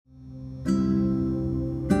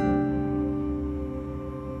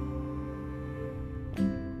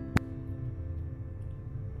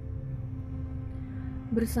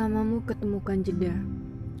bersamamu ketemukan jeda,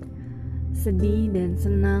 sedih dan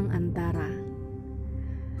senang antara,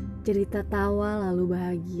 cerita tawa lalu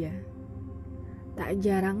bahagia, tak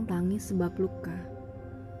jarang tangis sebab luka.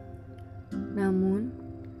 Namun,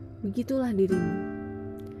 begitulah dirimu,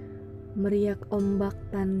 meriak ombak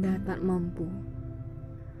tanda tak mampu,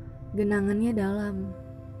 genangannya dalam,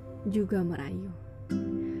 juga merayu,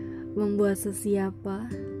 membuat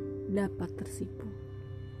sesiapa dapat tersipu.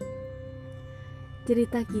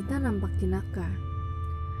 Cerita kita nampak jenaka,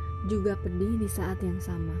 juga pedih di saat yang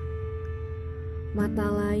sama. Mata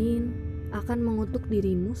lain akan mengutuk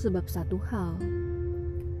dirimu sebab satu hal.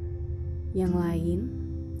 Yang lain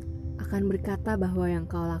akan berkata bahwa yang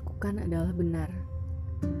kau lakukan adalah benar.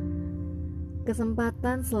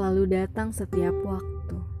 Kesempatan selalu datang setiap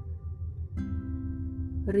waktu.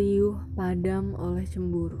 Riuh padam oleh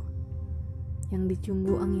cemburu yang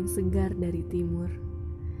dicumbu angin segar dari timur.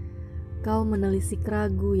 Kau menelisik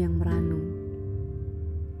ragu yang meranum,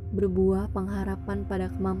 berbuah pengharapan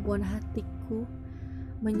pada kemampuan hatiku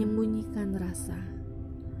menyembunyikan rasa.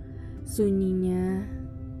 Sunyinya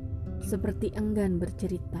seperti enggan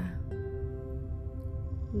bercerita,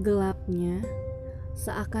 gelapnya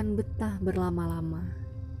seakan betah berlama-lama.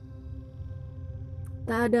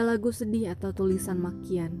 Tak ada lagu sedih atau tulisan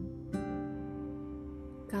makian.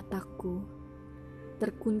 Kataku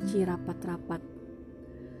terkunci rapat-rapat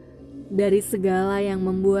dari segala yang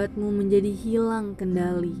membuatmu menjadi hilang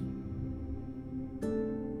kendali.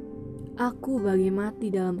 Aku bagai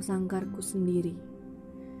mati dalam sangkarku sendiri,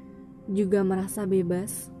 juga merasa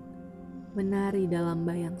bebas menari dalam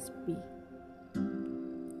bayang sepi.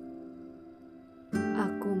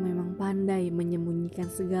 Aku memang pandai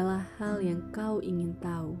menyembunyikan segala hal yang kau ingin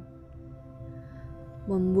tahu.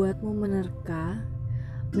 Membuatmu menerka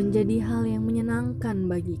menjadi hal yang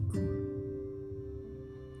menyenangkan bagiku.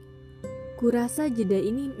 Kurasa jeda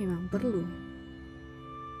ini memang perlu,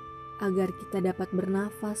 agar kita dapat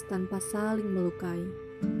bernafas tanpa saling melukai,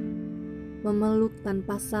 memeluk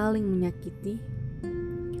tanpa saling menyakiti,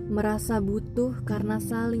 merasa butuh karena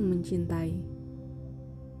saling mencintai.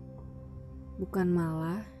 Bukan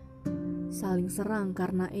malah saling serang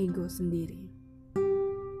karena ego sendiri.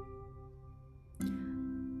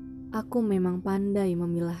 Aku memang pandai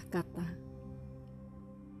memilah kata,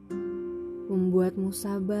 membuatmu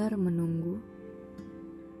sabar menunggu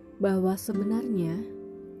bahwa sebenarnya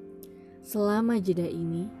selama jeda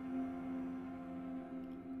ini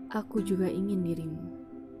aku juga ingin dirimu.